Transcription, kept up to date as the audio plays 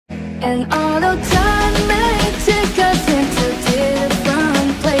And although time may take us into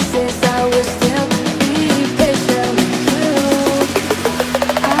different places, I will still be patient with you.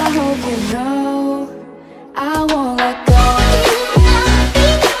 I hope you know I won't let go.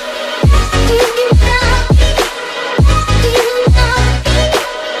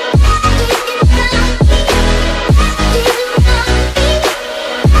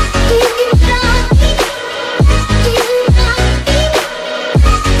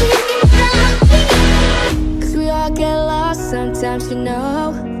 Sometimes, you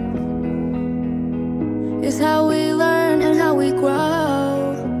know, it's how we learn and how we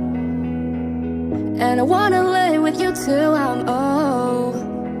grow. And I wanna lay with you till I'm old.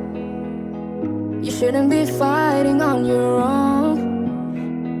 You shouldn't be fighting on your own.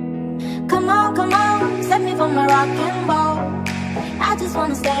 Come on, set me from my rock and roll. I just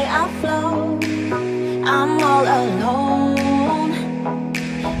wanna stay afloat. I'm all alone.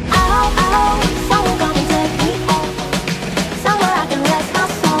 Oh, someone come and take me home. Somewhere I can rest my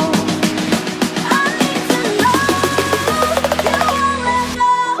soul. I need to know you won't let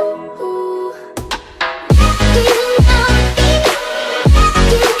go.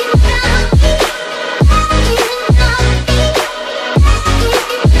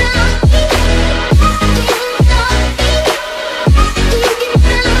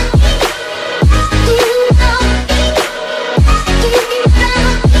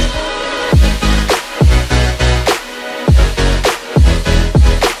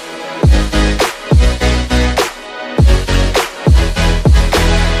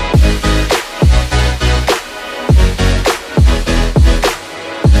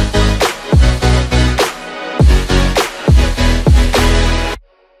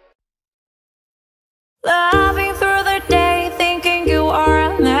 Laughing through the day, thinking you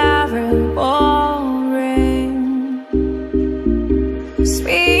are never boring.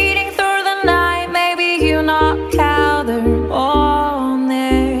 Speeding through the night, maybe you knock out the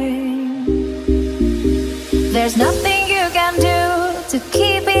morning. There's nothing you can do to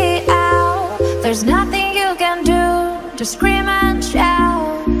keep it out. There's nothing you can do to scream and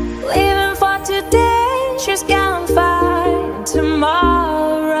shout. Living for today, she's gonna find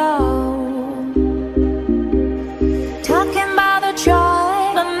tomorrow. Talking about the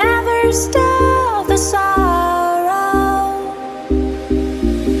joy, but never stop the sorrow.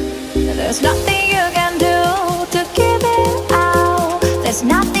 There's nothing you can do to keep it out. There's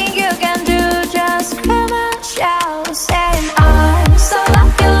nothing you can do, just scream and shout, saying I'm so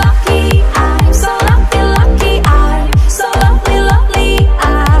lucky, lucky. I'm so lucky, lucky. I'm so lovely, lovely.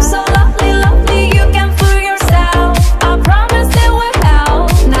 I'm so lovely, lovely. You can fool yourself. I promise it will help.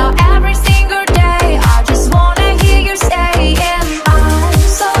 Now every single day, I just wanna hear you saying I'm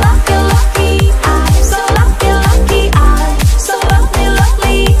so lucky, lucky. I'm so lucky, lucky. I'm so lovely,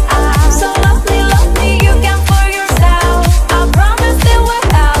 lovely. I'm so lovely, lovely. You can fool yourself. I promise it will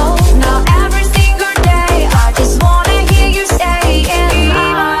help. Now every single day, I just wanna hear you saying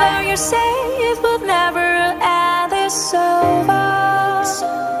even though you say it will never end, it's over.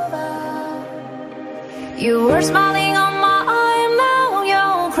 You were smiling on my arm, now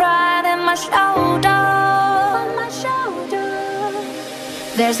you're crying in my shoulder.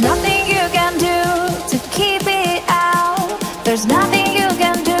 There's nothing you can do to keep it out. There's nothing you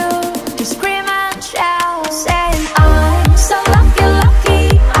can do to scream and shout, saying I'm so lucky,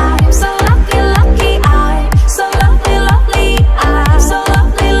 lucky. I'm so lucky, lucky. I'm so lovely, lovely. I'm so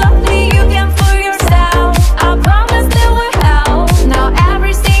lovely, lovely. You can fool yourself. I promise it will help. Now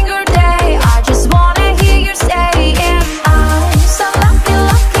every single day, I just wanna hear you saying I'm so lucky,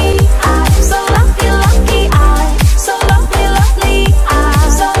 lucky. I'm so lucky, lucky. I'm so lovely, lovely. I'm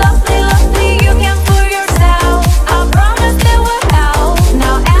so lovely, lovely. You can fool yourself. I promise it will help.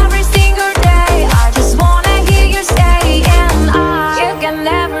 Now every single day, I just wanna hear you saying you can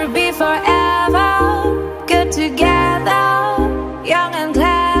never be forever. Good together, young and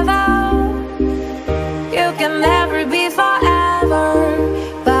clever. You can never be forever,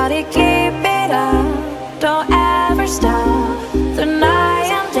 but you keep it up. Don't ever stop the night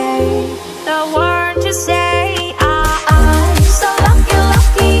and day. The word you say, I'm so lucky,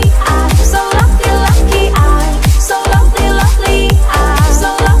 lucky. I'm so lucky, lucky. I'm so lovely, lovely. I'm so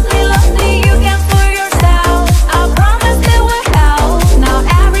lovely, lovely. You can fool yourself. I promise it will help. Now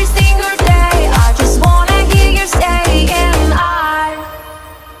every single day, I just wanna hear you saying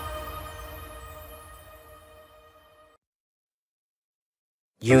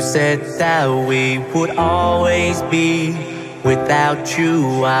You said that we would always be. Without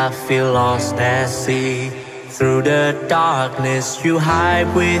you, I feel lost at sea. Through the darkness, you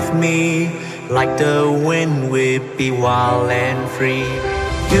hide with me. Like the wind, we'd be wild and free.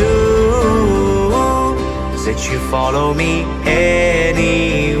 You that you follow me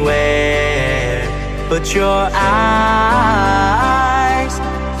anywhere. But your eyes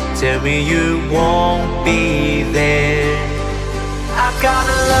tell me you won't be there. I've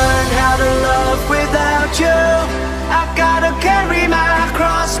gotta learn how to love without you. I've gotta carry my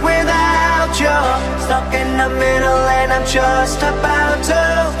cross without you. Stuck in the middle and I'm just about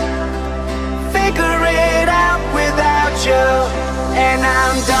to figure it out without you. And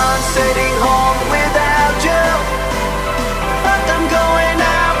I'm done sitting home without you. But I'm going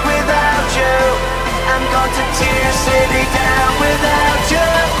out without you. I'm going to Tear City down without you.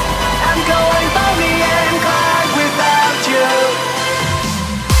 I'm going Bonnie and Clyde without you.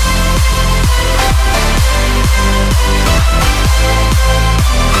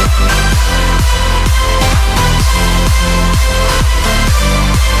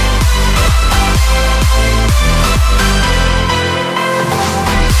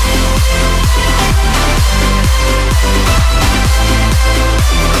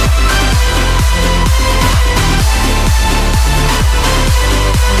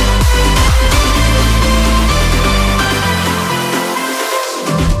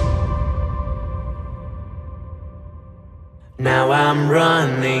 Now I'm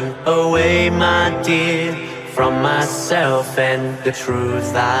running away, my dear, from myself and the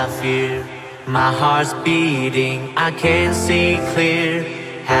truth I fear. My heart's beating, I can't see clear.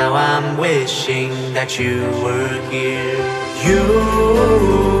 How I'm wishing that you were here. You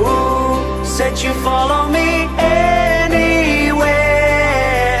said you follow me anywhere.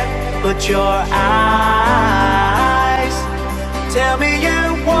 But your eyes tell me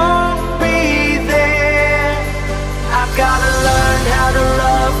you won't be there. I've gotta learn how to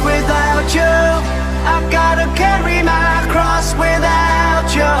love without you. I've gotta carry my cross without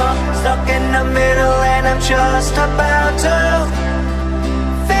you. Stuck in the middle and I'm just about to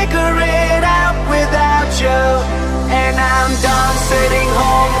figure it out without you. And I'm done sitting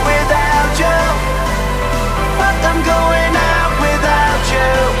home without you. But I'm going out without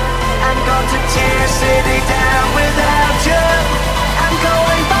you. I'm going to Tear City down without you. I'm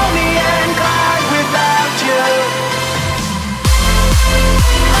going Bonnie and Clyde without you.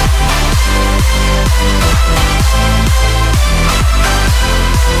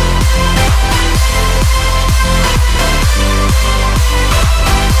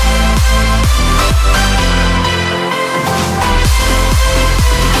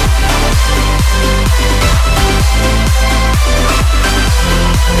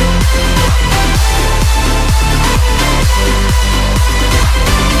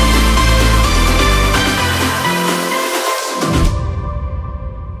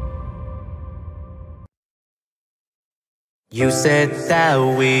 You said that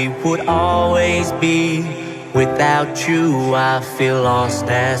we would always be. Without you I feel lost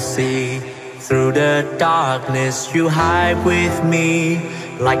at sea. Through the darkness you hide with me.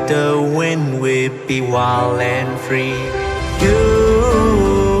 Like the wind we'd be wild and free. You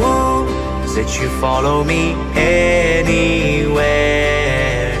said you follow me anywhere.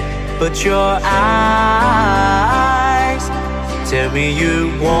 But your eyes tell me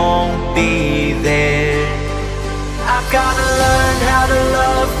you won't be there. I've gotta learn how to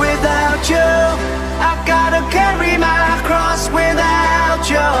love without you. I've gotta carry my cross without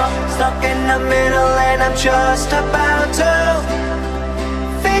you. Stuck in the middle and I'm just about to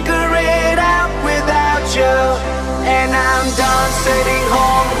figure it out without you. And I'm done sitting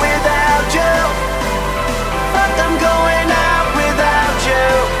home without you. But I'm going out without you.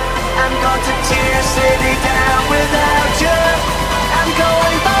 I'm going to Tear City down without you. I'm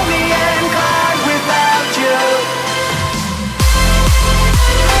going Bonnie and Clyde without you.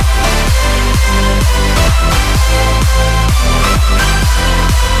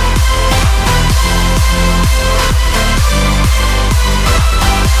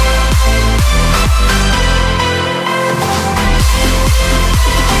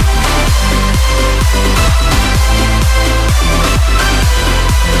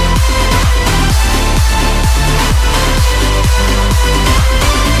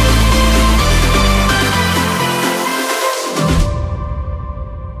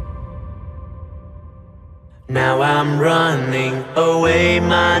 Now I'm running away,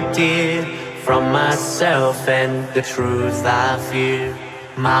 my dear, from myself and the truth I fear.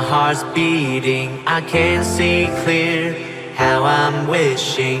 My heart's beating, I can't see clear. How I'm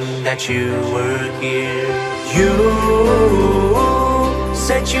wishing that you were here. You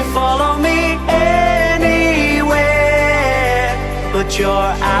said you follow me anywhere. But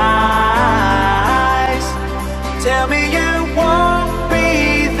your eyes tell me you won't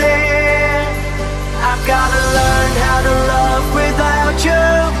be there. I've gotta learn how to love without you.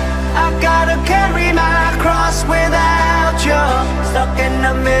 I've gotta carry my cross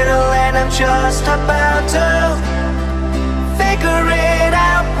the middle and I'm just about to figure it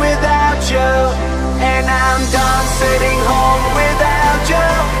out without you. And I'm done sitting home without you.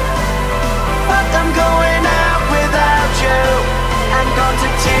 But I'm going out without you. I'm gone to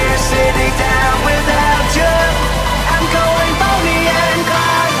Tear City down without you. I'm going Boney and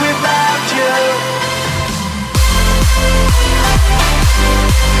Clyde without you.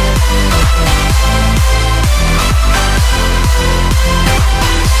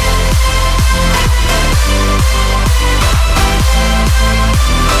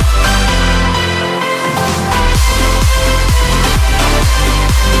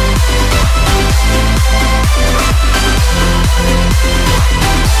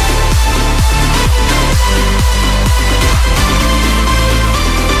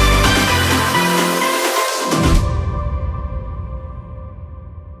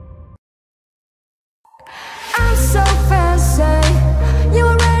 I'm so fancy, you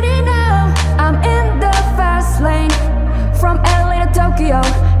already know. I'm in the fast lane, from LA to Tokyo.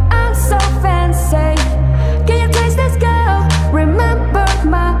 I'm so fancy, can you taste this girl? Remember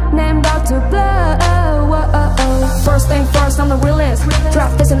my name, about to blow. First thing first, I'm the realest.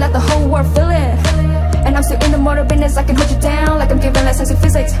 Drop this and let the whole world feel it. And I'm still in the motor business, I can hold you down like I'm giving lessons in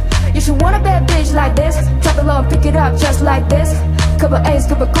physics. You should want a bad bitch like this. Drop it low and pick it up just like this. Couple A's,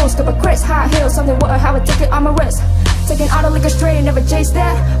 couple goals, couple Chris. High heels, something water, have a ticket on my wrist. Taking all the liquor straight, never chase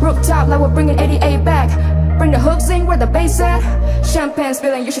that. Rooftop like we're bringing 88 back. Bring the hooks in where the bass at. Champagne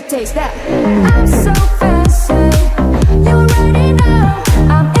spilling, you should taste that. I'm so fancy, you already know.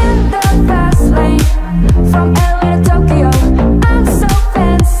 I'm in the fast lane, from LA to Tokyo. I'm so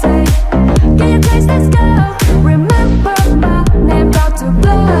fancy, can you taste this girl? Remember my name, about to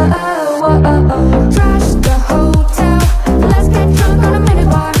blow. Trash the hotel, let's get drunk on a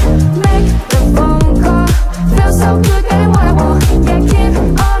minibar. Make the phone call, feel so good getting what I want. Yeah, keep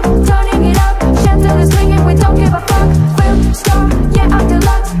on turning it up. Chantel is swinging, we don't give a fuck. Film star, yeah, I'm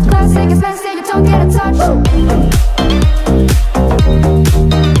deluxe. Classic is fancy, you don't get a touch.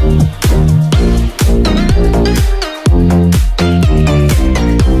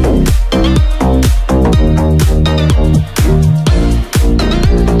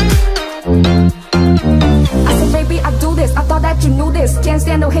 Can't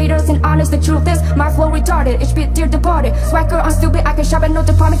stand no haters and honest, the truth is my flow retarded, each beat dear departed. Swagger, I'm stupid, I can shop at no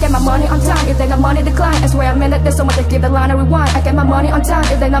department. Get my money on time, if they got money decline. I swear I meant it, there's so much I give the line a rewind. I get my money on time,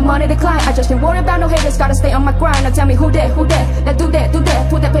 if they got money decline. I just ain't worried about no haters, gotta stay on my grind. Now tell me who that, that do that,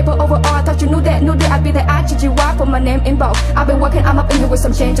 put that paper over all, I thought you knew that, I'd be the I-G-G-Y, put my name in bold. I've been working, I'm up in here with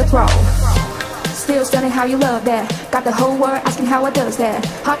some change to throw. Still stunning how you love that. Got the whole world asking how I does that.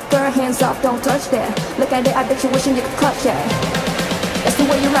 Hot girl, hands off, don't touch that. Look at it, I bet you wishing you could clutch that. That's the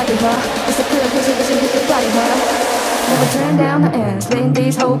way you like it, huh? It's a clear vision, you can fly it, huh? Never turn down the ends, letting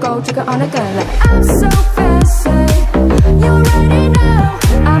these whole gold trigger on a gun like I'm so fancy, you already know.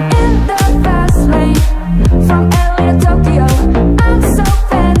 I'm in the fast lane, from LA to Tokyo. I'm so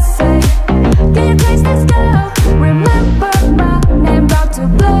fancy, can you taste this girl? Remember my name, about to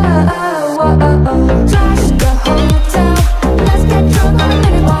blow. Trash the hotel, let's get drunk on a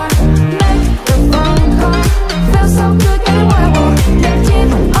minibar. Make the phone call, feel so good getting what I want. Yeah, keep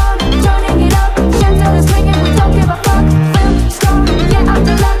on turning it up. Chantel is swinging, we don't give a fuck. Film star, yeah, I'm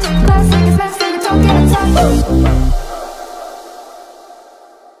deluxe. Classic is fancy, you don't get a touch.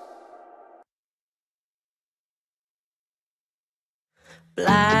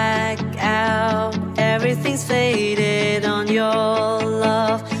 Black out, everything's faded on your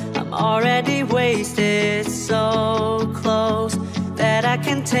love. I'm already wasted, so close that I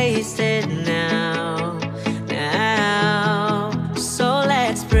can taste it now. So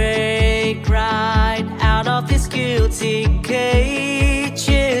let's break right out of these guilty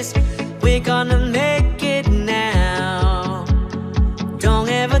cages. We're gonna make it now. Don't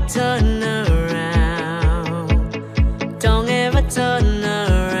ever turn around. Don't ever turn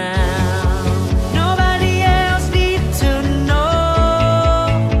around. Nobody else needs to know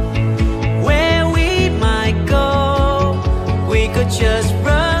where we might go. We could just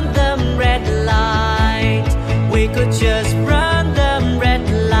run them red light. We could just run them red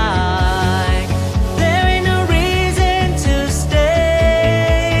light. There ain't no reason to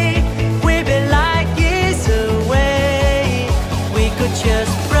stay. We've been like years away. We could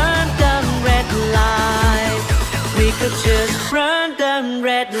just run them red light. We could just run them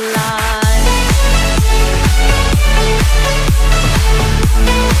red light.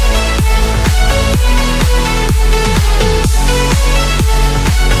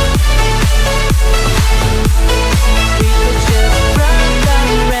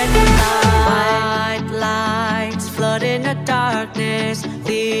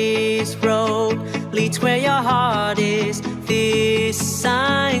 where your heart is. These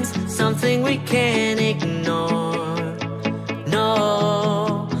signs, something we can't ignore.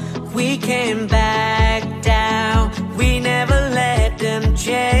 No, we can't back down. We never let them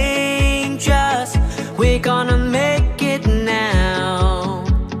change us. We're gonna make it now.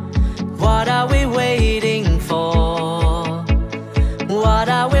 What are we waiting for? What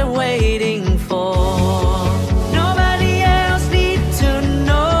are we waiting for? Nobody else needs to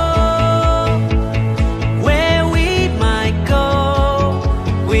know where we might go.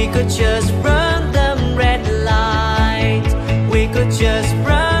 We could just run them red lights. We could just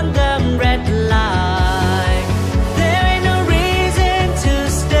run them red lights. There ain't no reason to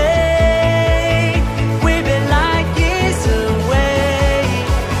stay. We've been like years away.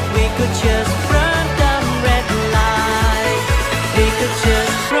 We could just run them red lights. We could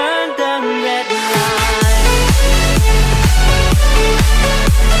just run them red lights.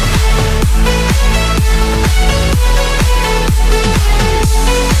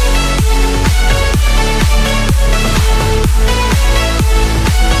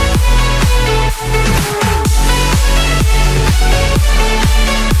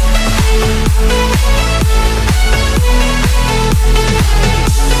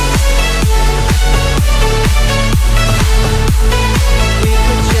 We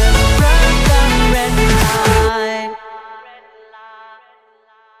could just run them red lights.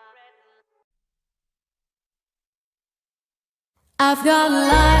 I've got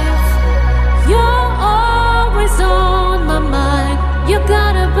life, you're always on my mind. You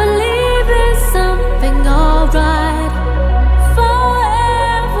gotta believe it's something alright.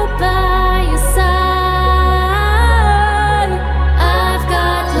 Forever by your side. I've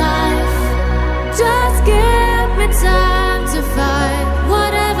got life, just give me time to fight.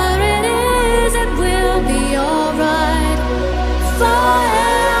 Whatever it is, it will be alright.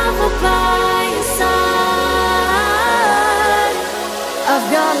 Forever by your side. I've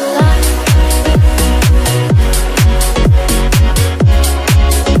got life.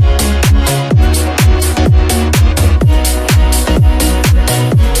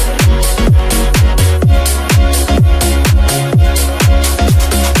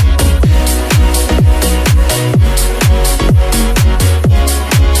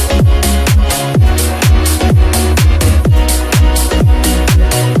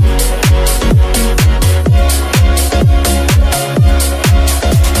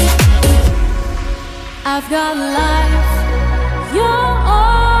 I've got life, you're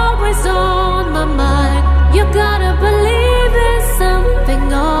always on my mind. You gotta believe it's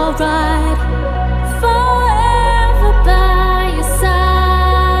something alright. Forever by your side.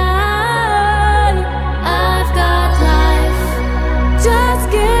 I've got life, just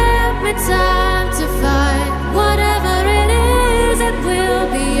give me time to fight. Whatever it is, it will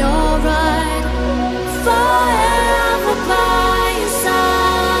be alright. Forever by your side.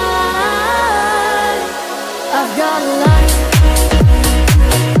 I've got life.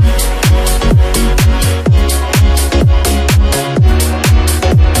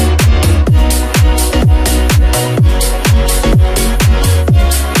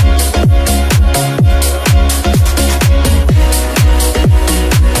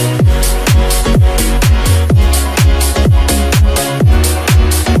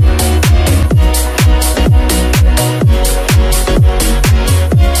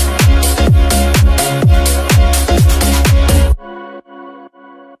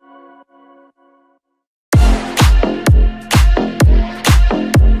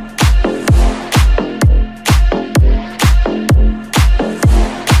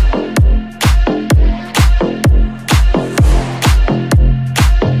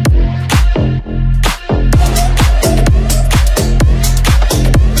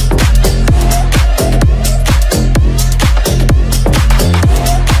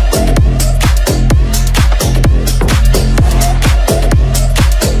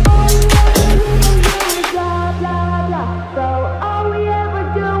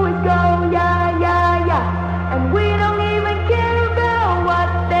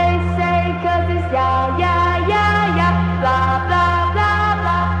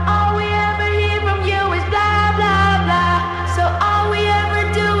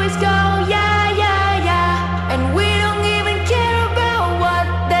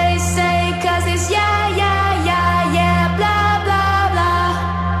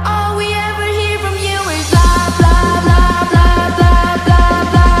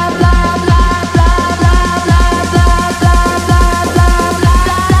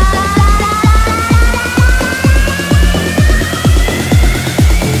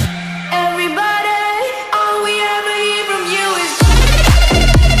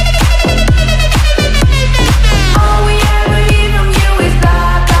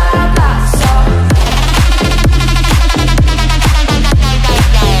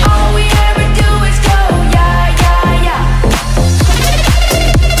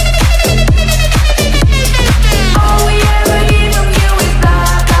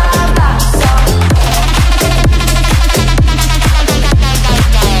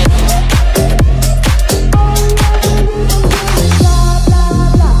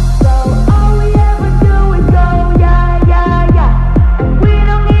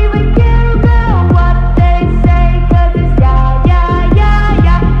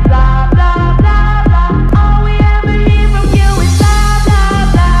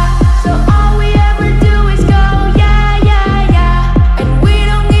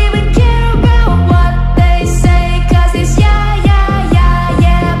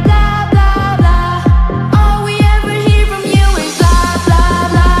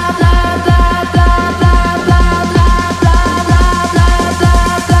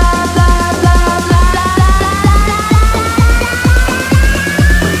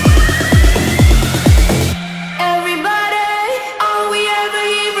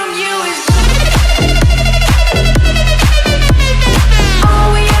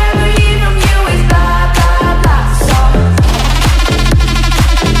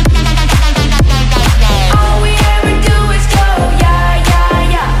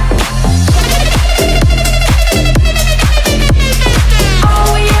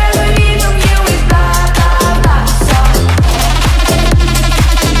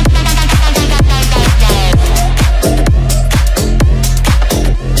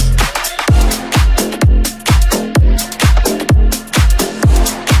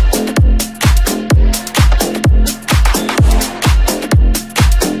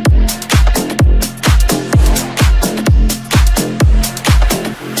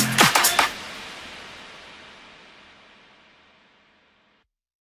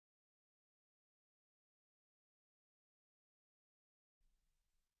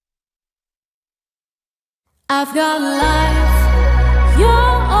 I've got life, you're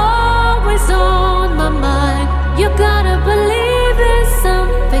always on my mind. You gotta believe it's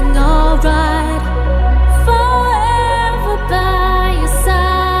something alright. Forever by your side.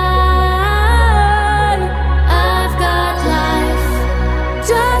 I've got life,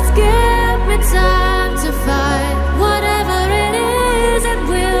 just give me time to fight. Whatever it is, it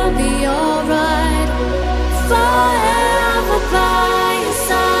will be alright. Forever by your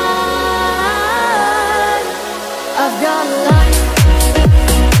side. I've got life.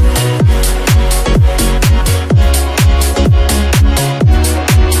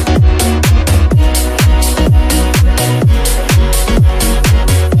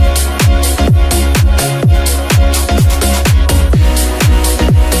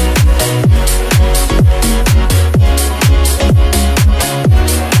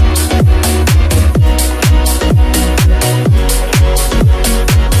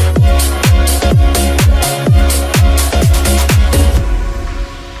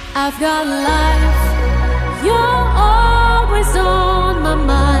 I've got life, you're always on my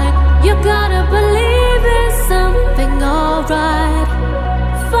mind. You gotta believe it's something alright.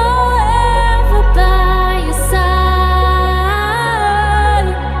 Forever by your side.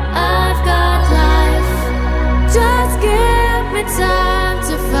 I've got life, just give me time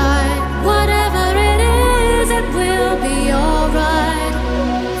to fight. Whatever it is, it will be alright.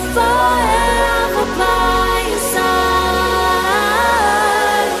 Forever by your side.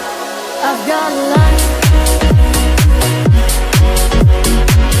 I've got life.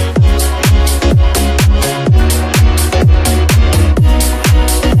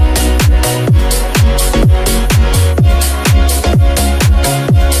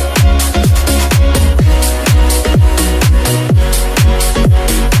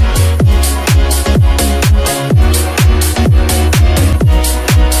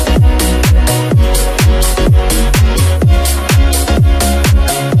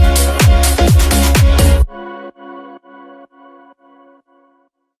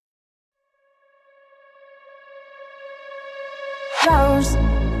 Rose,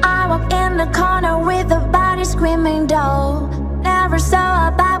 I walk in the corner with a body screaming doll. Never saw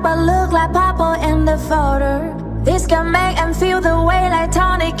a bag but look like Papa in the photo. This can make and feel the way like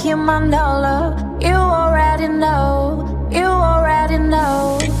tonic in Manolo. You already know, you already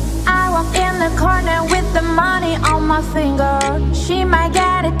know. I walk in the corner with the money on my finger. She might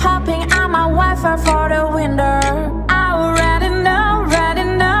get it popping, I might wife her for the winter. I already know,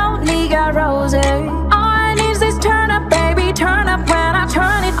 nigga Rose. All I need is this turn up, baby, turn up when I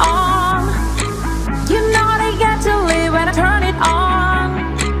turn it on. You know they get to live when I turn it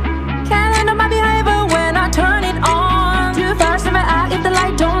on. Can't handle my behavior when I turn it on. Too fast in my eye, if the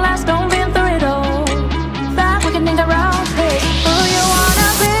light don't last, don't been through it all. Back we can think around, hey, who you wanna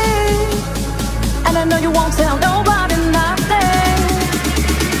be? And I know you won't tell nobody nothing.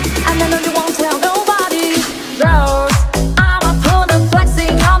 And I know you won't tell nobody. Rose, I'ma put the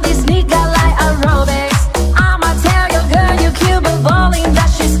flexing on this nigga like aerobics. I'ma tell your girl you cute but bowling that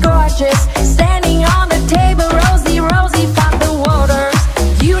she's gorgeous. Standing on the table, Rosie, Rosie, fuck the waters.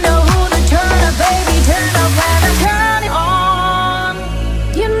 You know who to turn up, baby, turn up when I turn it on.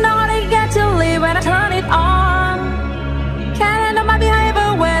 You know they get to live when I turn it on. Can't handle my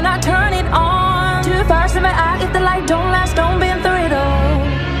behavior when I turn it on. Too fast in my eye, if the light don't last, don't been through it all.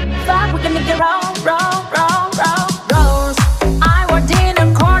 Fuck, we can make it wrong, wrong, wrong, wrong. Rose, I walked in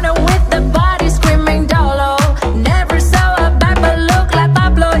a corner with the body screaming dolo. Never saw a bag but look like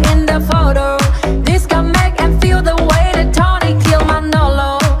Pablo in the photo. This can make and feel the way that Tony killed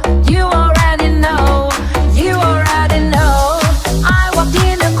Manolo. You already know, you already know. I walked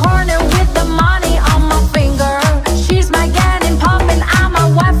in a corner with the money on my finger. She's my getting poppin', I'm a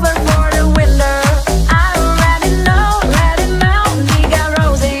wife her for the winter. I already know, nigga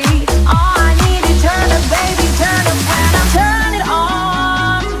Rosie. All I need is turn up, baby, turn up when I turn it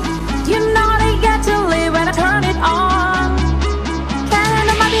on. You know they get to live when I turn it on. Can't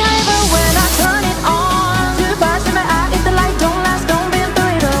handle my behavior when I turn it on. Too fast in my eye, if the light don't last, don't been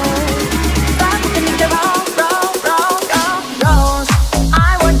through it all. Fuck, we can make it wrong, wrong, wrong, wrong. Rose,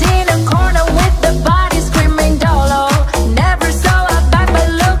 I walked in a corner with the body screaming dolo. Never saw a bag but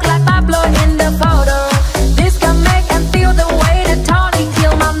look like Pablo in the photo. This can make and feel the way that Tony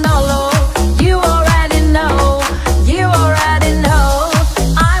killed Manolo. You already know, you already know.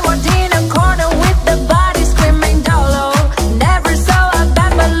 I walked in a corner with the body screaming dolo. Never saw a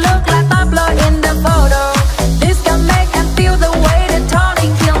bag but look like Pablo in the photo. This can make and feel the way that Tony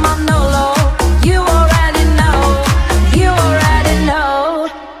killed Manolo. You already know, you already know.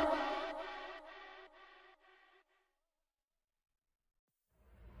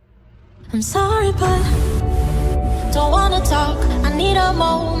 I'm sorry, but don't wanna talk, I need a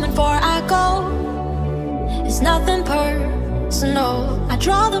moment before I go. It's nothing personal, I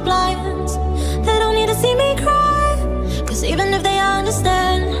draw the blinds. They don't need to see me cry, cause even if they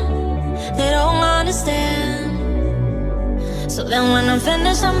understand, they don't understand. So then when I'm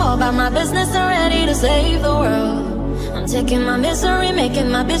finished, I'm all about my business and ready to save the world. I'm taking my misery, making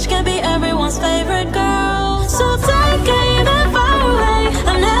my bitch can be everyone's favorite girl. So take it even far away,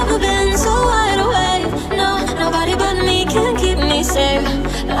 I've never been so wide awake. No, nobody but me can keep me safe,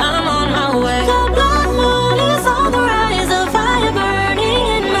 I'm on my way. The blood moon is on the rise, the fire burning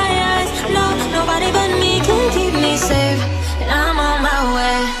in my eyes. No, nobody but me can keep me safe, and I'm on my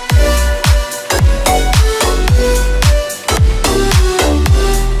way.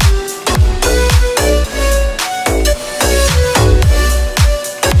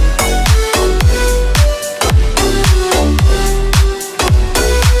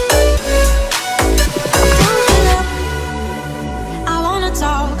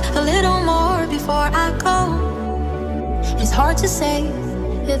 Hard to say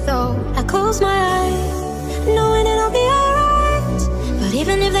it though. I close my eyes, knowing it'll be alright. But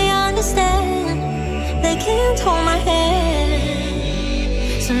even if they understand, they can't hold my hand.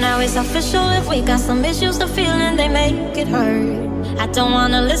 So now it's official, if we got some issues, the feeling they make it hurt. I don't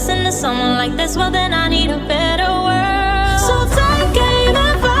wanna listen to someone like this, well then I need a better world. So take it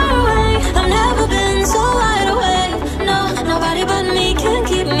even far away, I've never been so wide awake. No, nobody but me can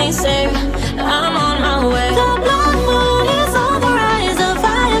keep me safe, I'm on my way. The blood moon is on the rise, the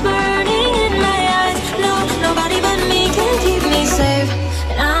fire burning in my eyes. No, nobody but me can keep me safe,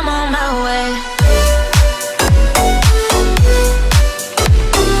 and I'm on my way.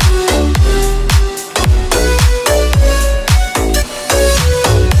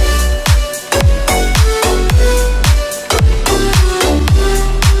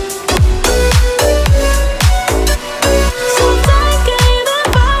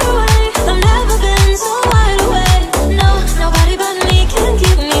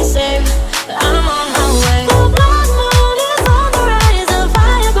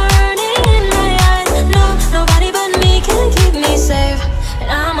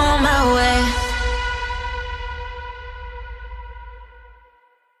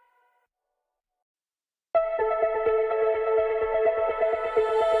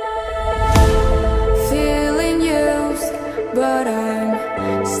 But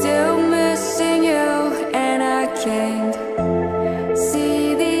I'm still missing you, and I can't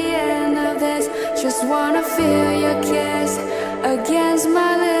see the end of this. Just wanna feel your kiss against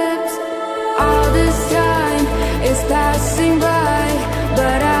my lips. All this time is passing by,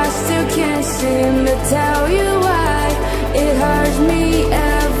 but I still can't seem to tell you why. It hurts me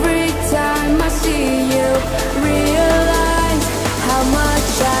every time I see you, realize how much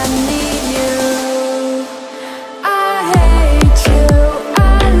I need you.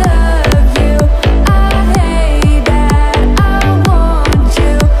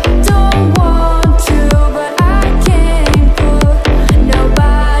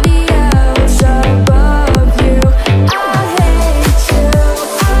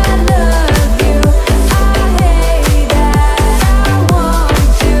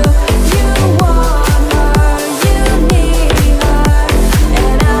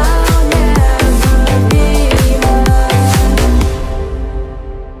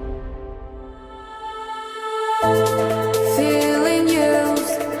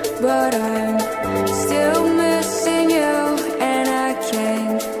 But I'm still missing you, and I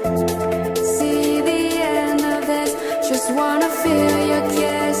can't see the end of this. Just wanna feel your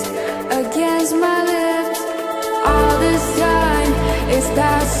kiss against my lips. All this time is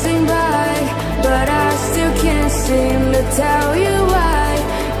passing by, but I still can't seem to tell you why.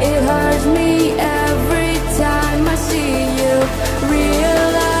 It hurts me every time I see you,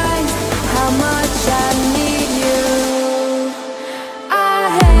 realize how much I need you.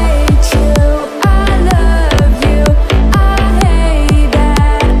 I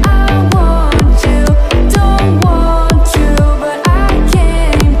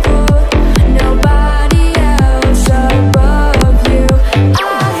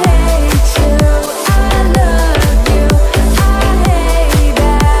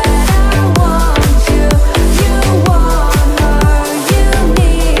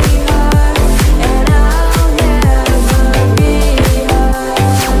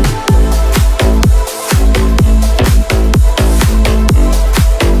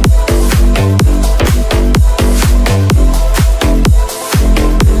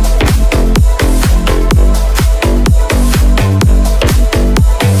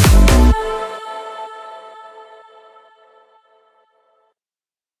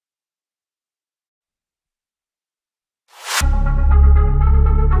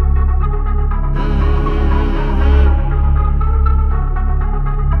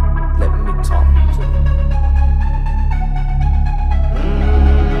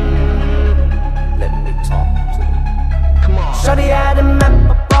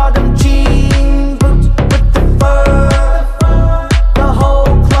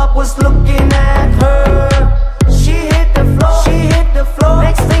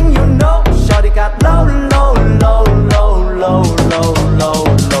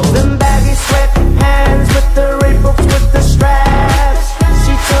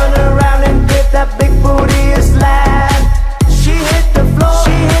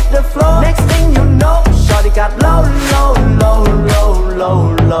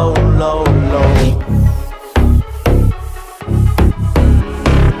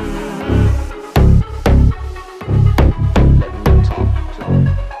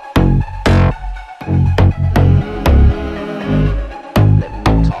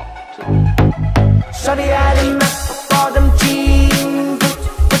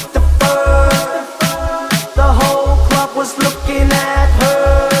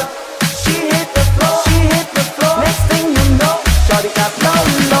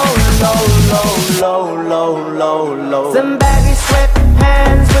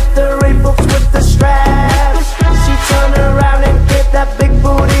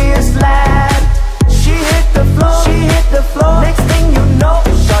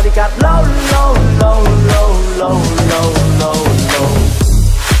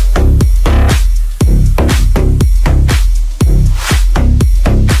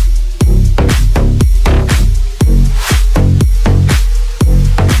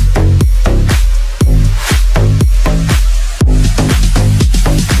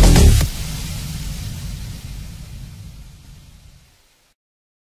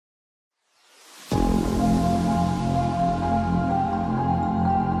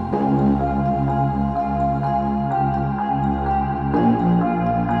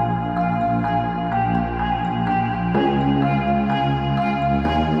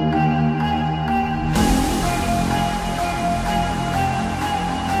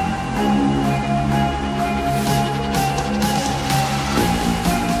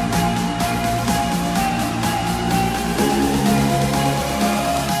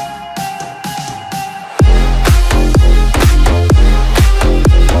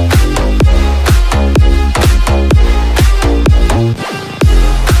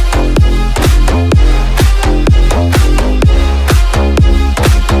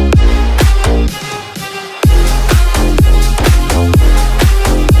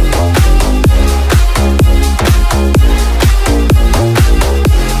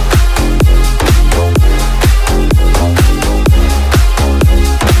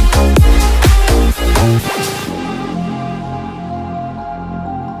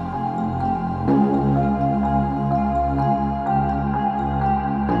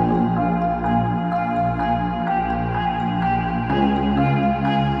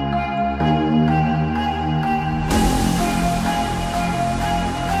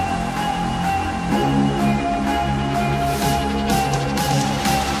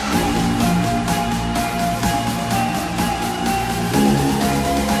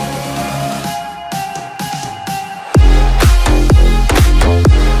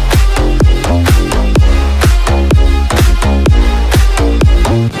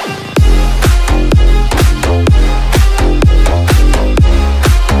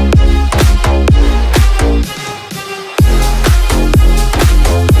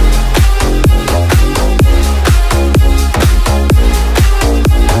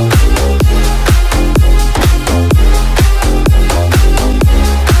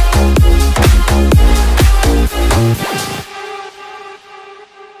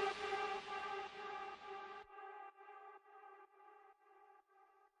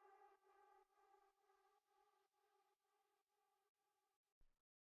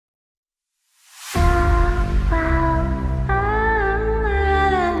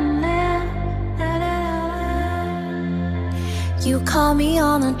call me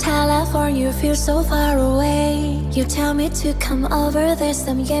on the telephone, you feel so far away. You tell me to come over, there's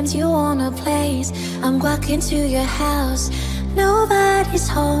some games you wanna play. I'm walking to your house, nobody's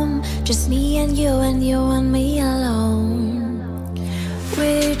home, just me and you and me alone.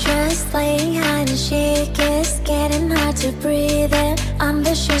 We're just playing hide and seek, it's getting hard to breathe in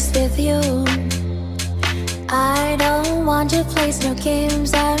under sheets with you. I don't want to play no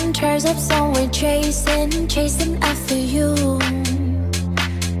games, I'm tears up somewhere chasing after you.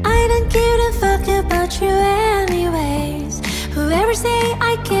 I don't give a fuck about you anyways. Whoever say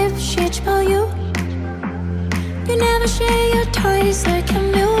I give shit about you, you never share your toys or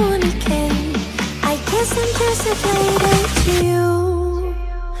communicate. I guess I'm just a playdate to you.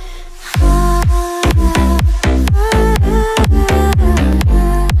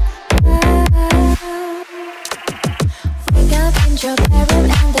 Your bedroom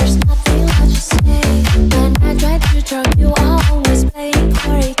and there's nothing left to say. When I try to talk, you are always playing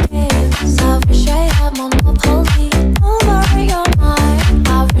for a game. So I wish I had monopoly over your mind. I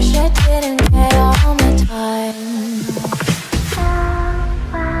wish I didn't get all the time.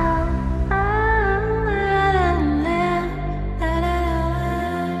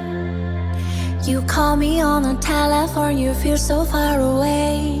 You call me on the telephone, you feel so far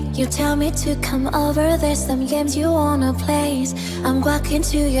away. You tell me to come over, there's some games you wanna play. I'm walking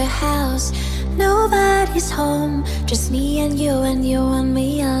to your house, nobody's home, just me and you and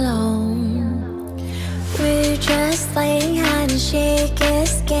me alone. We're just playing hide and seek,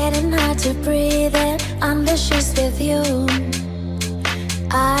 it's getting hard to breathe in under sheets with you.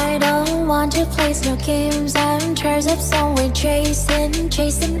 I don't want to play no games, I'm tears up somewhere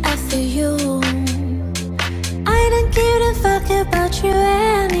chasing after you. I don't give a fuck about you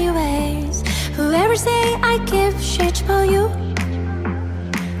anyways. Whoever say I give shit about you,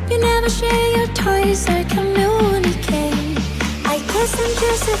 you never share your toys or communicate. I guess I'm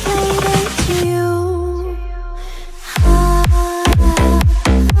just a playdate to you.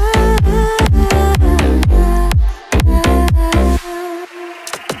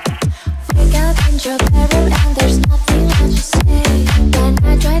 Wake up in your bedroom and there's nothing left to say. When I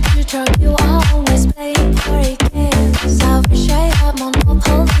try to talk, you are always playing for a game. So I wish I had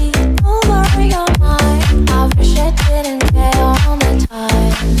monopoly over your mind. I wish I didn't get all the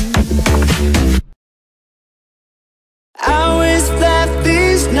time. I wish that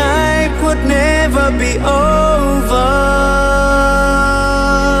this night would never be over.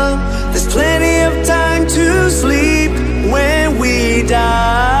 There's plenty of time to sleep when we die.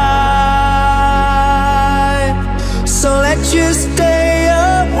 So let's just stay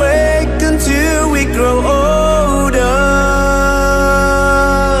awake until we grow older.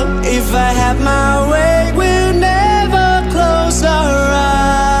 If I have my way, we'll never close our eyes.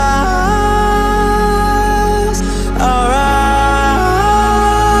 Our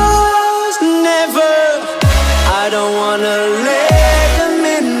eyes, never. I don't wanna let the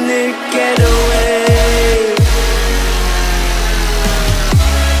minute get away,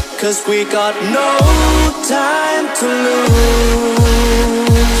 'cause we got no time to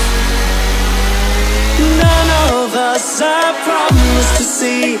lose. None of us are promised to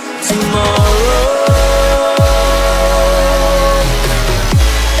see tomorrow.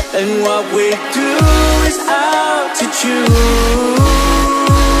 And what we do is out to choose.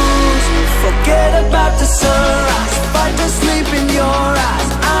 Forget about the sunrise, fight the sleep in your eyes.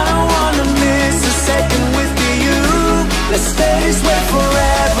 I don't wanna miss a second with you. Let's stay this way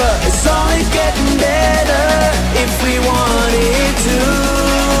forever, it's only getting better if we want it to.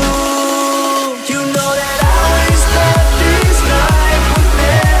 You know that I always thought this night would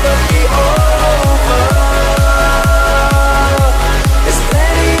never be over. There's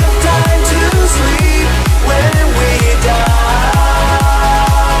plenty of time to sleep when we die.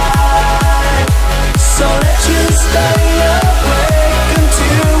 So let's just stay awake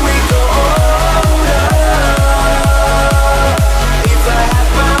until we go older. If I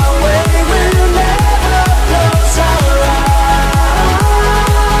have my way, we'll never close our eyes.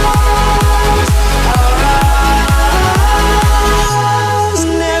 Our eyes,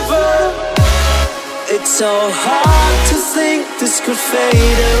 never. It's so hard to think this could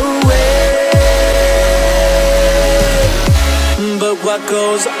fade away, but what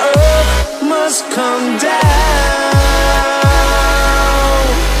goes up must come down.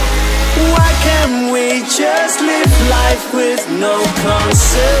 Why can't we just live life with no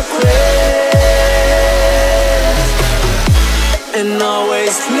consequence, and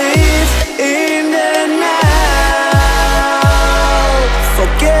always live in the now?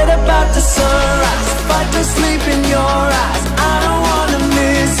 Forget about the sunrise, fight the sleep in your eyes. I don't wanna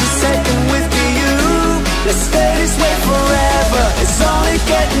miss a second with you. Let's stay this way forever, it's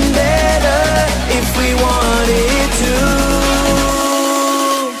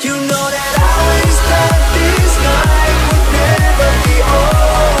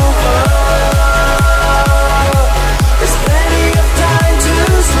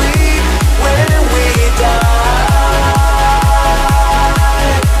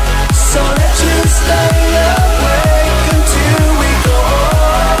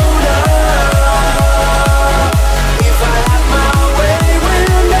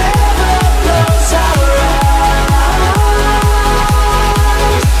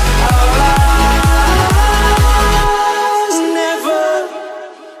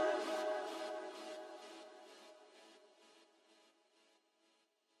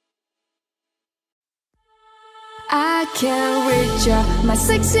can't reach ya, my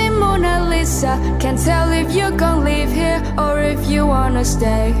sexy Mona Lisa. Can't tell if you're gonna leave here or if you wanna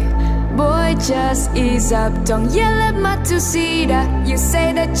stay. Boy, just ease up, don't yell at my two-seater. You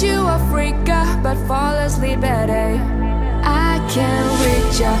say that you a freaker, but fall asleep at 8. I can't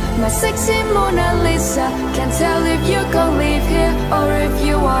reach ya, my sexy Mona Lisa. Can't tell if you're gonna leave here or if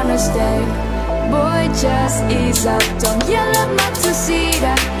you wanna stay. Boy, just ease up, don't yell at my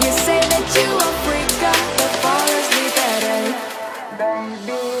two-seater. You say that you a freaker, but fall asleep at 8.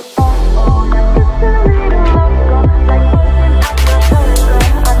 Baby, oh oh, you're just a little loco, like something after her.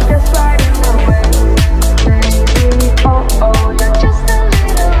 I'm just riding away. Baby, oh oh, you're just a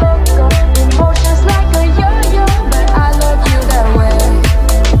little loco. Emotions like a yo-yo, but I love you that way.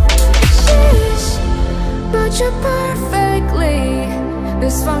 Sheesh, but you're perfectly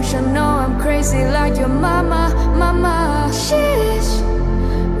dysfunctional. I'm crazy like your mama, mama. Sheesh,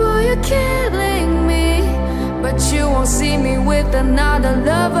 boy, you're killing me, but you won't see me with another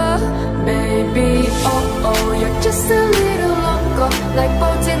lover. Baby, oh oh, you're just a little loco, like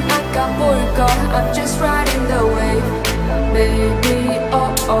boats in Acapulco. I'm just riding the wave. Baby,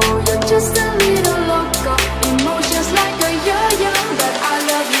 oh oh, you're just a little loco. Emotions like a yo-yo, but I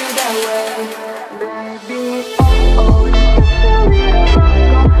love you that way. Baby, oh oh, you're just a little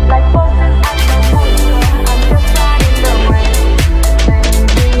loco, like boats in Acapulco. I'm just riding the wave.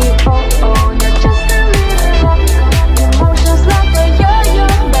 Baby, oh oh, you're just a little loco. Emotions like a yo-yo,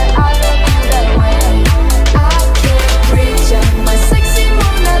 but I love you that way. I can't reach ya, my sexy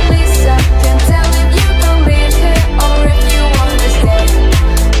Mona Lisa. Can't tell if you gon' leave here or if you wanna stay.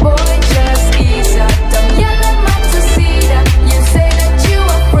 Boy, just ease up,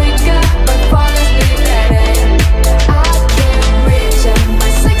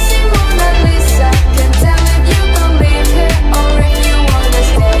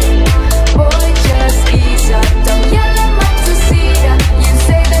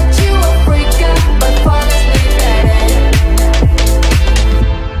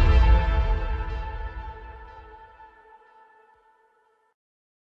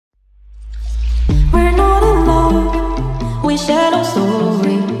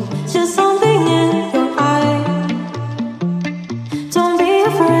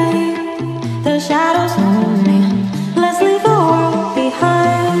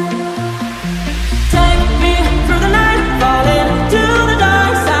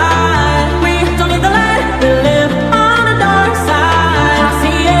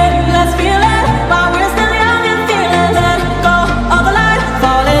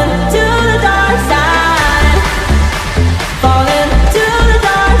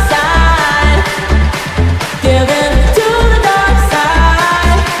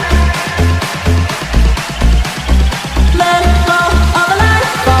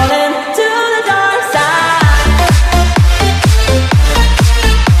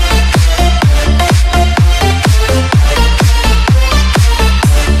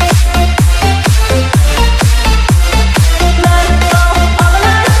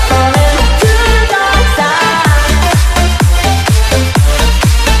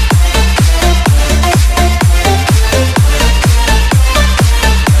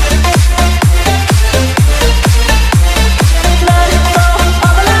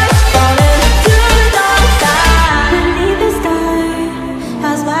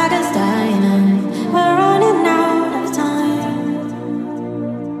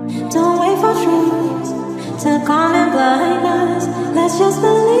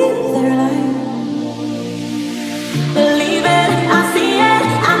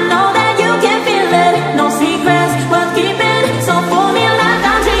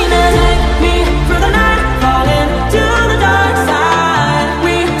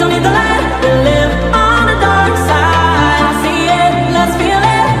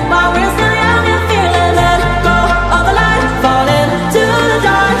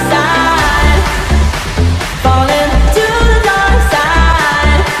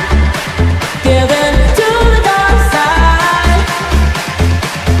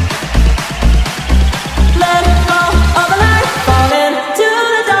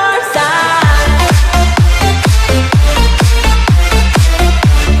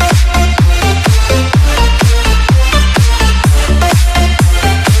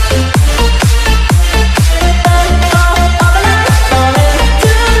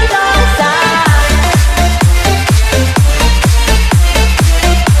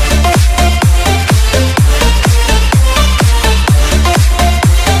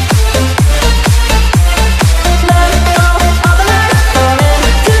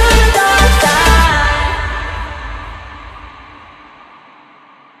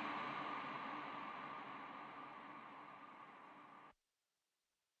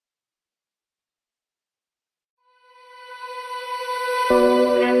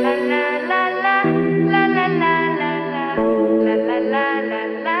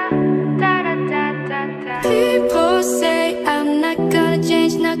 People say I'm not gonna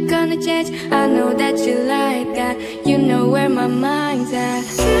change, not gonna change. I know that you like that. You know where my mind's at.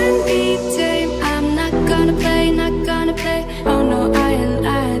 Can't be tame. I'm not gonna play, not gonna play. Oh no, I ain't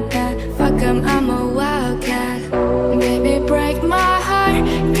like that. Fuck 'em, I'm a wildcat. Baby, break my heart.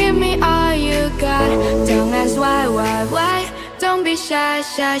 Give me all you got. Don't ask why? Don't be shy,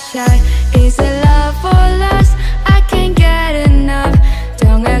 shy, shy. Is it love or lust? I can't get enough.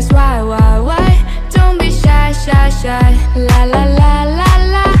 Don't ask why? Don't be shy, shy, shy. La la la la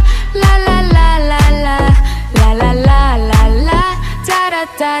la, la la la la la, la la la la la, da da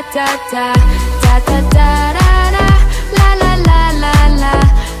da da da, da da da da da, la la la la la,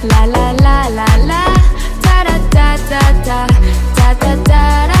 la la la la la, da da da da da, da da da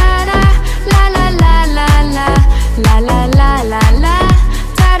da da, la la la la la, la la la la la,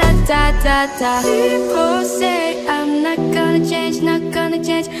 da da da da da. People say I'm not gonna change, not gonna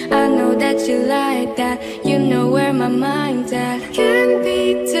change. I know that you like that. You know where my mind's at. Can't be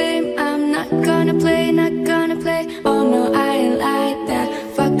tame. I'm not gonna play, not gonna play. Oh no, I ain't like that.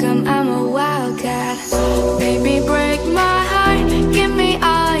 Fuck 'em, I'm a wildcat. Baby, break my heart. Give me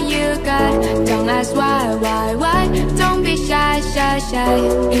all you got. Don't ask why? Don't be shy, shy, shy.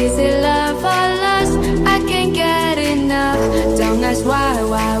 Is it love or lust? I can't get enough. Don't ask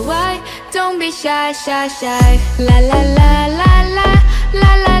why? Don't be shy, shy, shy. La la la la la,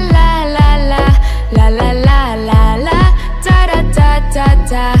 la la la la la, la la la la la, da da da da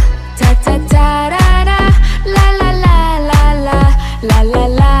da, da da da da da, la la la la la, la la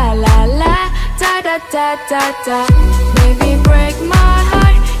la la la, da da da da da. Baby, break my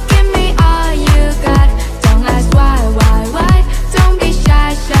heart. Give me all you got. Don't ask why? Don't be shy,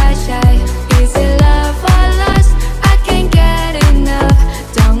 shy, shy. Is it love or lust? I can't get enough.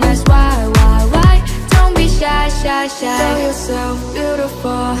 Don't ask why? Don't be shy, shy, shy. Tell yourself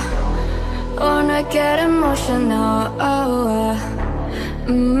beautiful. Wanna get emotional.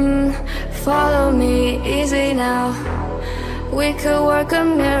 Follow me easy now. We could work a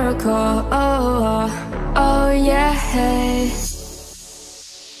miracle. Oh yeah.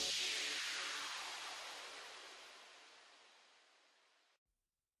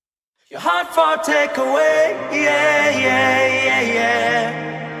 Your heart for takeaway, yeah, yeah, yeah,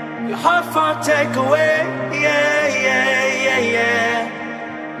 yeah. Your heart for takeaway, yeah, yeah, yeah, yeah.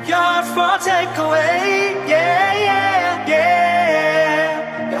 Your heart for takeaway, yeah, yeah,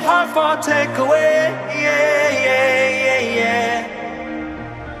 yeah. Your heart for takeaway, yeah, yeah, yeah, yeah.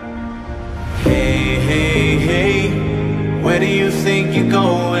 Hey, hey, hey, where do you think you're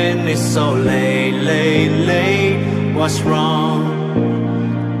going? It's so late, late, late. What's wrong?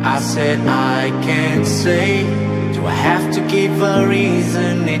 I said I can't say. Do I have to give a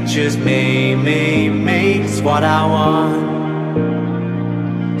reason? It just makes what I want.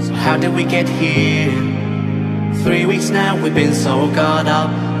 So how did we get here? 3 weeks now we've been so caught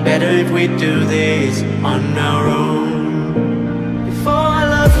up. Better if we do this on our own. Before I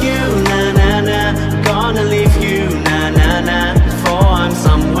love you, na na na, gonna leave you, na na na. Before I'm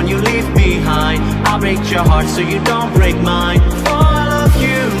someone you leave behind, I'll break your heart so you don't break mine. Before I love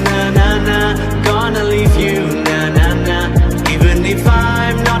you, na na na, gonna leave you, na na na. Even if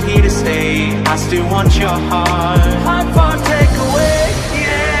I'm not here to stay, I still want your heart. Heart for takeaway,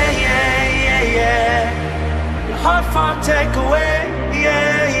 yeah, yeah, yeah, yeah. Your heart for takeaway,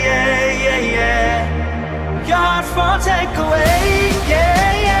 yeah, yeah, yeah, yeah. Your heart for takeaway,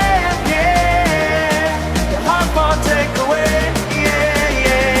 yeah, yeah, yeah. Your heart for takeaway, yeah,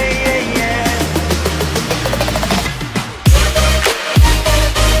 yeah, yeah, yeah.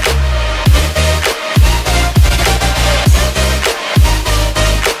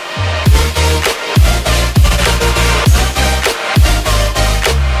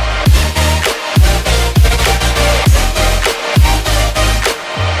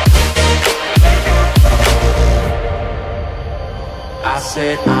 I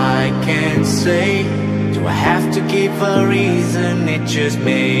said I can't say. Do I have to give a reason? It just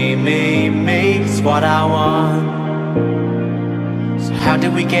makes what I want. So how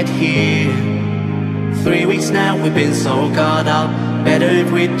did we get here? 3 weeks now we've been so caught up. Better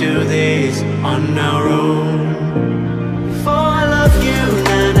if we do this on our own. Before I love you,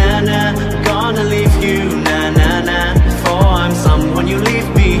 na na na, gonna leave you, na na na. Before I'm someone you leave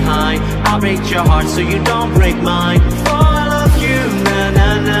behind, I'll break your heart so you don't break mine. Before I love you, na na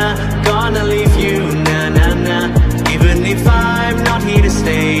na, gonna leave you, na na na. Even if I'm not here to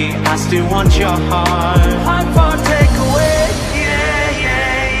stay, I still want your heart. Heart for takeaway, yeah,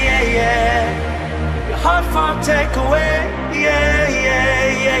 yeah, yeah, yeah. Your heart for takeaway, yeah, yeah.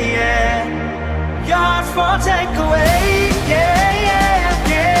 yeah, yeah. Your heart for takeaway, yeah, yeah,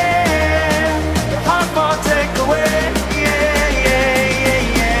 yeah. Your heart for takeaway, yeah, yeah,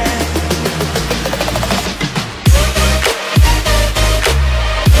 yeah, yeah.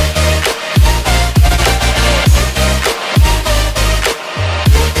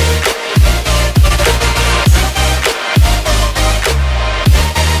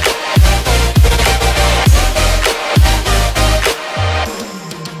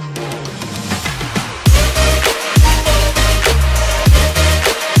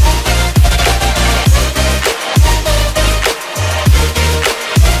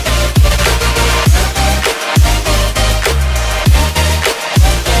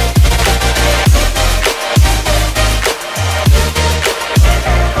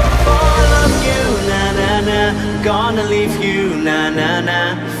 Gonna leave you, na na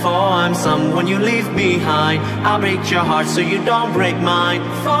na. For I'm someone you leave behind. I'll break your heart so you don't break mine.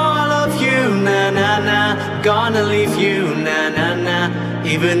 For I love you, na na na. Gonna leave you, na na na.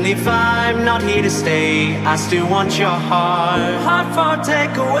 Even if I'm not here to stay, I still want your heart. Heart for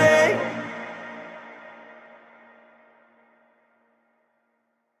takeaway.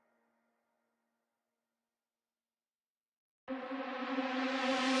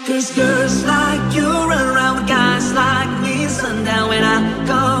 There's girls like you, run around with guys like me. Sundown when I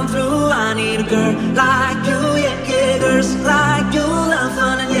come through, I need a girl like you, yeah, yeah. Girls like you, love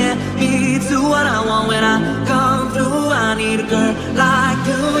fun and yeah, me too. What I want when I come through, I need a girl like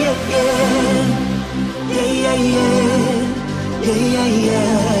you, yeah, yeah. Yeah, yeah, yeah, yeah, yeah,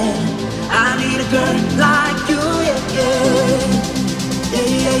 yeah. I need a girl like you, yeah, yeah. Yeah,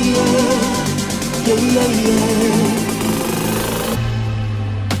 yeah, yeah, yeah, yeah, yeah.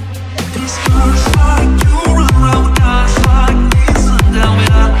 These girls like you, run around with guys like me. Sundown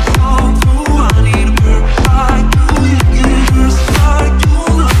when I come through, I need a girl like you, yeah, yeah. Girls like you,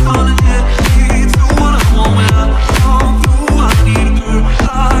 love fun and yeah, me too. What I want when I come through, I need a girl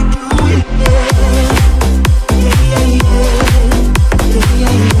like you, yeah, yeah. Yeah, yeah, yeah, yeah,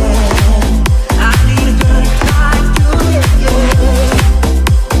 yeah, yeah. I need a girl like you, yeah, yeah.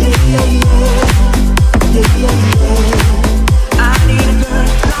 Yeah, yeah, yeah, yeah, yeah, yeah. I need a girl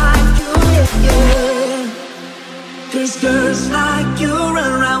like you, yeah, yeah. There's girls like you,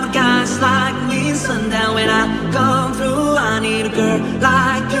 run around with guys like me. Sundown when I come through, I need a girl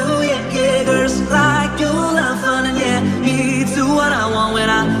like you, yeah, yeah. Girls like you, love fun and yeah, me too. What I want when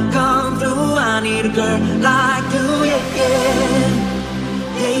I come through, I need a girl like you, yeah, yeah.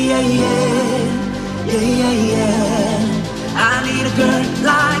 Yeah, yeah, yeah, yeah, yeah, yeah. I need a girl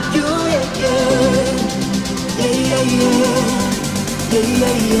like you, yeah, yeah. Yeah, yeah, yeah, yeah,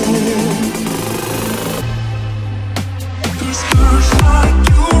 yeah, yeah. These girls like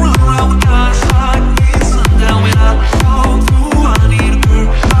you, run around with guys like me. Sundown when I come through, I need a girl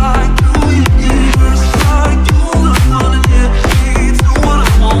like you, yeah, yeah. Girls like you, love fun and yeah, me too. What I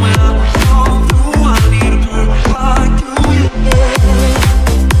want when I come through, I need a girl like you, yeah, yeah.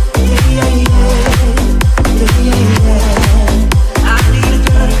 Yeah, yeah, yeah, yeah, yeah, yeah. I need a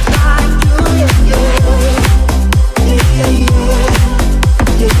girl like you, yeah, yeah. Yeah, yeah, yeah,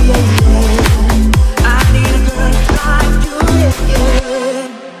 yeah, yeah, yeah. I need a girl like you, yeah, yeah.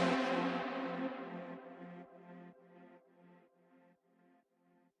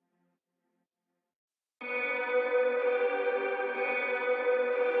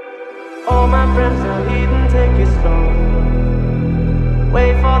 All my friends are hidden, take it slow.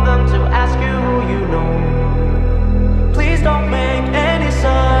 Wait for them to ask you who you know. Please don't make any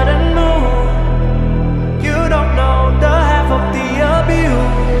sudden move. You don't know the half of the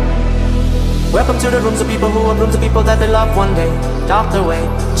abuse. Welcome to the rooms of people who are rooms of people that they love one day docked away.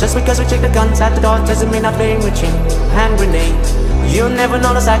 Just because we check the guns at the door doesn't mean I'm playing with you. Hand grenade. You never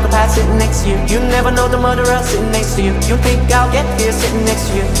know the psychopath sitting next to you. You never know the murderer sitting next to you. You think I'll get here sitting next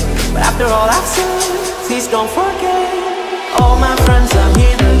to you, but after all I've said, please don't forget. All my friends are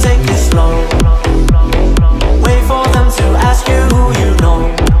hidden, take it slow. Wait for them to ask you who you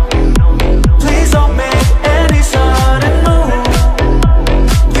know. Please don't make any sudden move.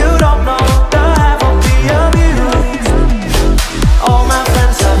 You don't know the half of the abuse. All my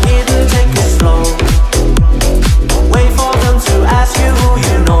friends are hidden, take it slow. Wait for them to ask you who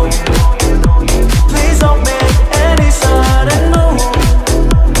you know. Please don't make any sudden move.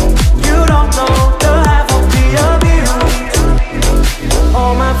 You don't know the half of the abuse.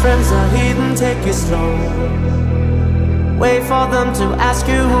 All my friends are hidden, take it slow. Wait for them to ask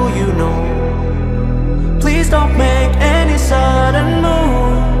you who you know. Please don't make any sudden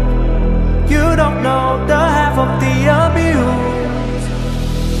move. You don't know the half of the abuse.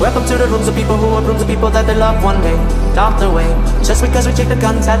 Welcome to the rooms of people who are rooms of people that they love one day, down the way. Just because we check the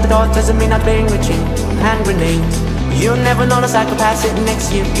guns at the door doesn't mean I'm playing with you. Hand grenades. You never know the psychopath sitting next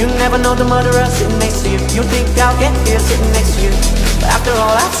to you. You never know the murderer sitting next to you. You think I'll get here sitting next to you, but after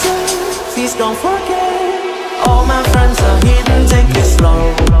all I've said, please don't forget. All my friends are hidden, take it slow.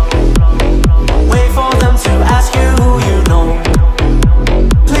 Wait for them to ask you who you know.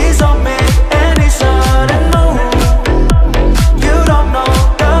 Please don't make any sudden move. You don't know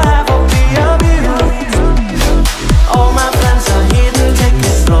the half of the abuse. All my friends are hidden, take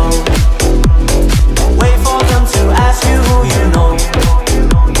it slow. Wait for them to ask you who you know.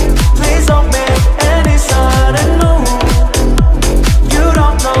 Please don't make any sudden move. You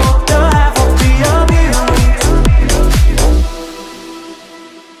don't know the half of the abuse.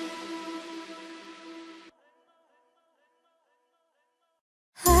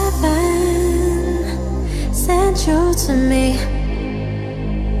 Heaven sent you to me.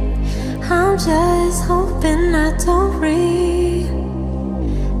 I'm just hoping I don't repeat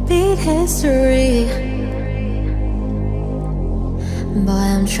history. Boy,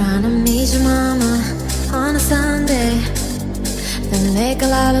 I'm trying to meet your mama on a Sunday, then make a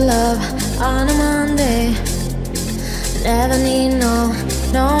lot of love on a Monday. Never need no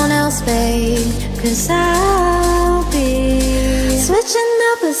one else, babe, 'cause I'll be switching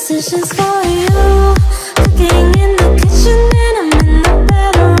the positions for you. Cooking in the kitchen and I'm in the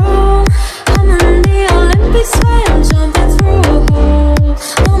bedroom. I'm in the Olympics where I'm jumping through.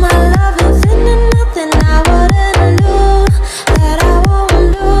 Oh my love, infinite, nothing I wouldn't do that I won't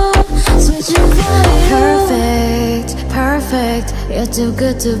do. Switching for you. Perfect, perfect, you're too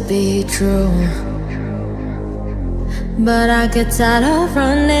good to be true. But I get tired of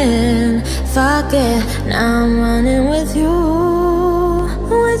running. Fuck it, now I'm running with you.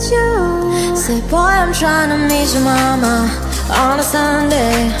 With you. Say, boy, I'm trying to meet your mama on a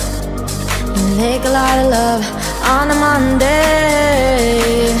Sunday, and make a lot of love on a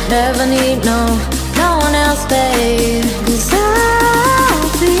Monday. Never need no one else, babe, 'cause I'll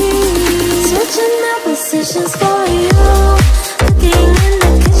be switching my positions for you. Cooking in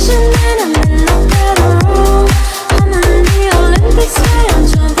the kitchen and I'm in the bedroom. I'm in the Olympics where I'm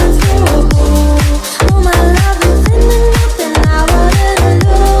jumping through. Oh my love, infinite, nothing I wouldn't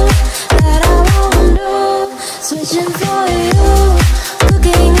do that I won't do. Switching for you.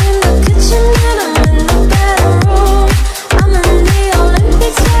 Cooking in the kitchen and I'm in the bedroom. I'm in the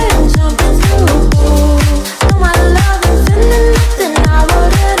Olympics where I'm jumping through. Oh my love, infinite, nothing I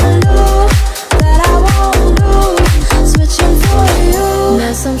wouldn't do that I won't do. Switching for you.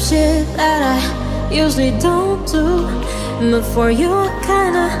 There's some shit that I usually don't do, but for you I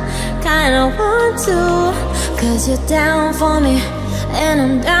kinda want to. 'Cause you're down for me and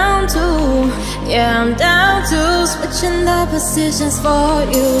I'm down too. Yeah, I'm down to switching the positions for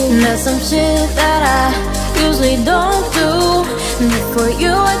you. There's some shit that I usually don't do, but for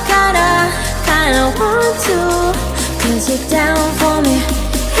you I kinda want to. 'Cause you're down for me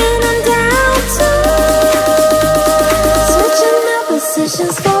and I'm down too. Switching the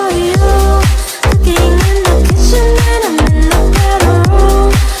positions for you. Looking in